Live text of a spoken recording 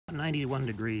91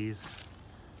 degrees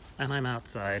and I'm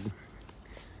outside.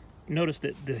 Notice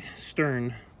that the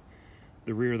stern,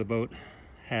 the rear of the boat,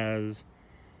 has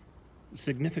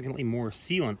significantly more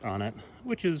sealant on it,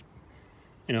 which is,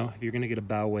 you know, if you're going to get a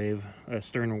bow wave, a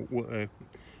stern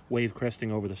wave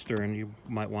cresting over the stern, you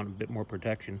might want a bit more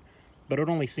protection. But it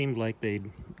only seemed like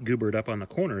they'd goobered up on the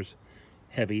corners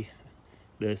heavy.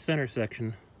 The center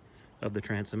section of the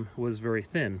transom was very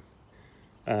thin.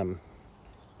 And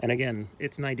again,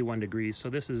 it's 91 degrees, so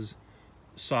this is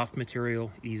soft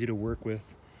material, easy to work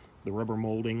with. The rubber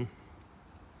molding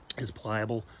is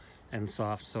pliable and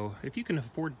soft, so if you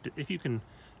can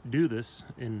do this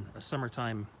in a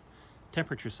summertime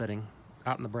temperature setting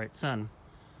out in the bright sun,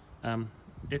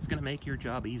 it's going to make your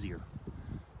job easier,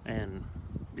 and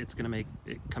it's going to make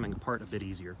it coming apart a bit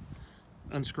easier.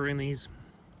 Unscrewing these,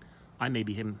 I may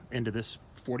be into this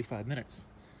 45 minutes,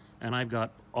 and I've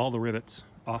got all the rivets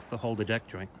off the hull to deck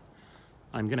joint.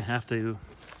 I'm going to have to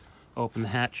open the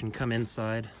hatch and come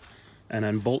inside and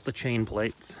unbolt the chain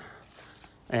plates,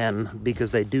 and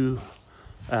because they do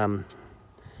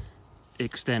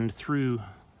extend through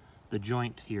the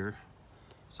joint here,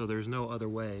 so there's no other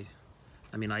way.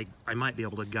 I mean, I might be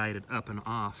able to guide it up and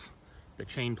off the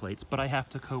chain plates, but I have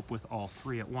to cope with all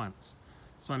three at once.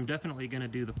 So I'm definitely going to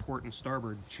do the port and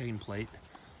starboard chain plate.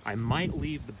 I might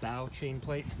leave the bow chain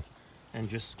plate and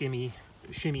just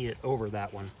shimmy it over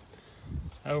that one.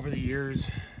 Over the years,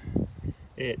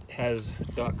 it has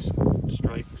dock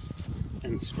strikes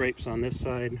and scrapes on this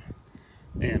side,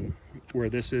 and where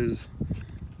this is,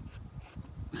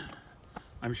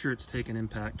 I'm sure it's taken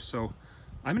impact. So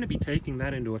I'm going to be taking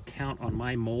that into account on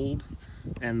my mold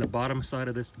and the bottom side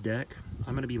of this deck.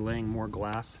 I'm going to be laying more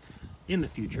glass in the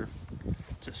future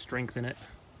to strengthen it,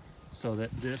 so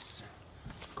that this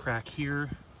crack here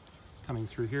coming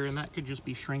through here, and that could just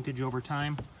be shrinkage over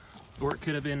time, or it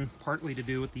could have been partly to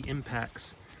do with the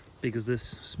impacts, because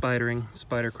this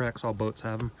spider cracks, all boats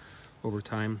have them over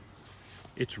time.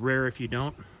 It's rare if you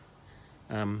don't,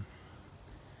 and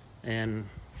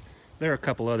there are a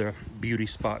couple other beauty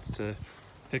spots to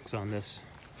fix on this,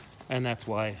 and that's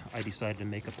why I decided to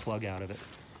make a plug out of it.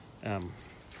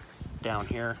 Down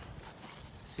here,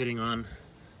 sitting on,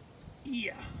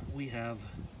 we have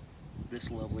this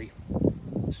lovely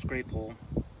scrape hole,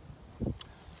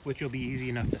 which will be easy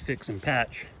enough to fix and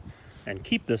patch and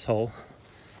keep this hole.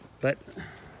 But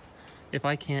if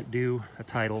I can't do a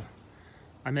title,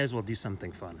 I may as well do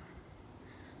something fun.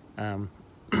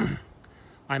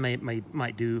 I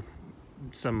might do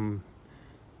some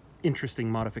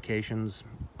interesting modifications.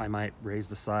 I might raise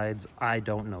the sides. I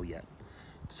don't know yet.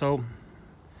 So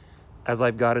as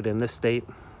I've got it in this state,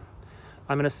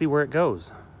 I'm going to see where it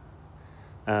goes,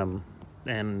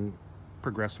 and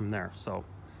progress from there. So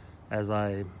as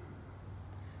I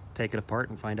take it apart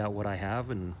and find out what I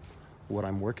have and what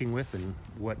I'm working with and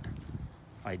what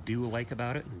I do like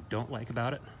about it and don't like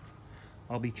about it,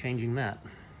 I'll be changing that.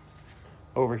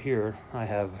 Over here I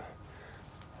have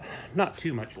not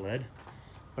too much lead,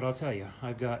 but I'll tell you,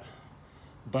 I've got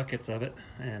buckets of it,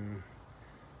 and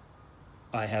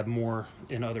I have more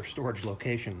in other storage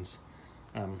locations.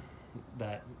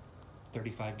 That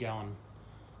 35-gallon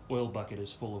oil bucket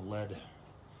is full of lead.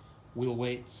 Wheel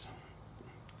weights,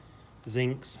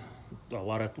 zincs, a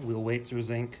lot of wheel weights are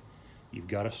zinc. You've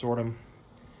got to sort them.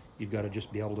 You've got to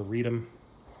just be able to read them,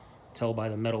 tell by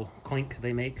the metal clink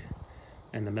they make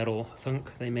and the metal thunk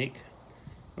they make,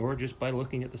 or just by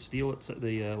looking at the steel,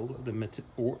 the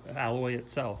alloy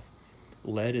itself.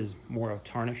 Lead is more a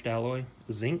tarnished alloy.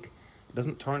 Zinc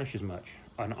doesn't tarnish as much,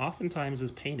 and oftentimes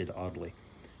is painted oddly.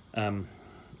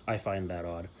 I find that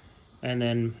odd. And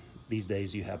then these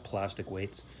days you have plastic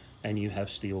weights and you have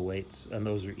steel weights, and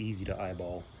those are easy to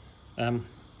eyeball.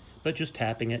 But just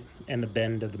tapping it and the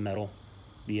bend of the metal,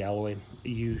 the alloy,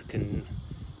 you can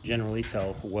generally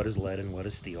tell what is lead and what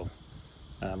is steel.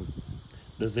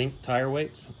 The zinc tire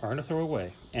weights aren't a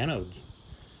throwaway.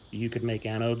 Anodes. You could make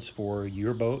anodes for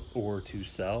your boat or to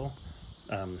sell.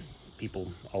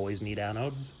 People always need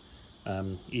anodes.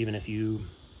 Even if you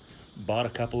bought a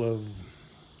couple of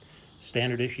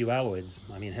standard issue alloys.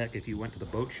 I mean, heck, if you went to the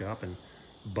boat shop and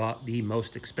bought the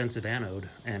most expensive anode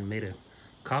and made a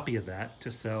copy of that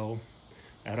to sell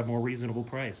at a more reasonable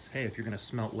price. Hey, if you're going to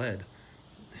smelt lead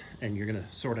and you're going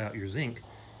to sort out your zinc,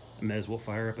 you may as well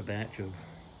fire up a batch of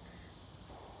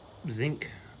zinc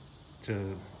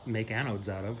to make anodes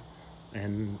out of,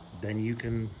 and then you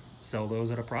can sell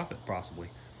those at a profit, possibly.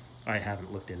 I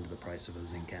haven't looked into the price of a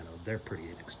zinc anode. They're pretty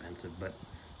inexpensive, but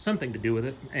something to do with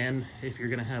it. And if you're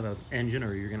going to have an engine,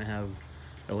 or you're going to have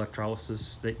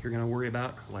electrolysis that you're going to worry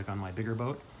about, like on my bigger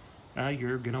boat,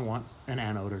 you're going to want an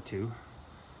anode or two.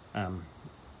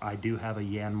 I do have a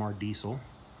Yanmar diesel,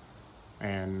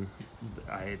 and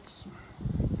it's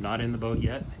not in the boat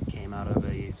yet. It came out of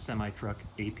a semi-truck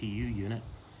APU unit,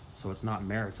 so it's not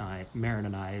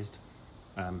marinized.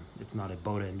 It's not a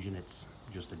boat engine, it's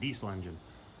just a diesel engine.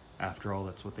 After all,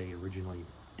 that's what they originally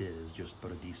did, is just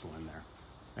put a diesel in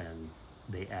there. And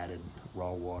they added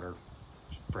raw water,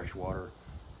 fresh water,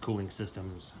 cooling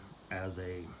systems as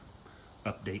a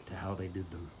update to how they did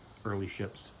them. Early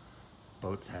ships,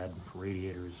 boats had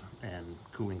radiators and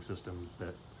cooling systems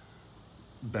that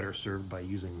better served by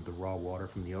using the raw water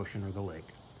from the ocean or the lake.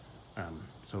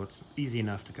 So it's easy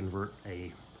enough to convert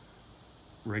a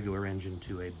regular engine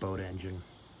to a boat engine,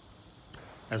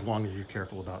 as long as you're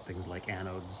careful about things like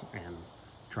anodes and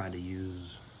trying to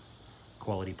use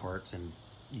quality parts, and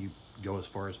you go as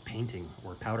far as painting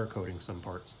or powder coating some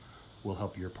parts will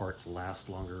help your parts last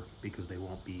longer because they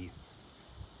won't be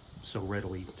so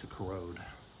readily to corrode.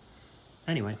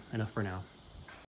 Anyway, enough for now.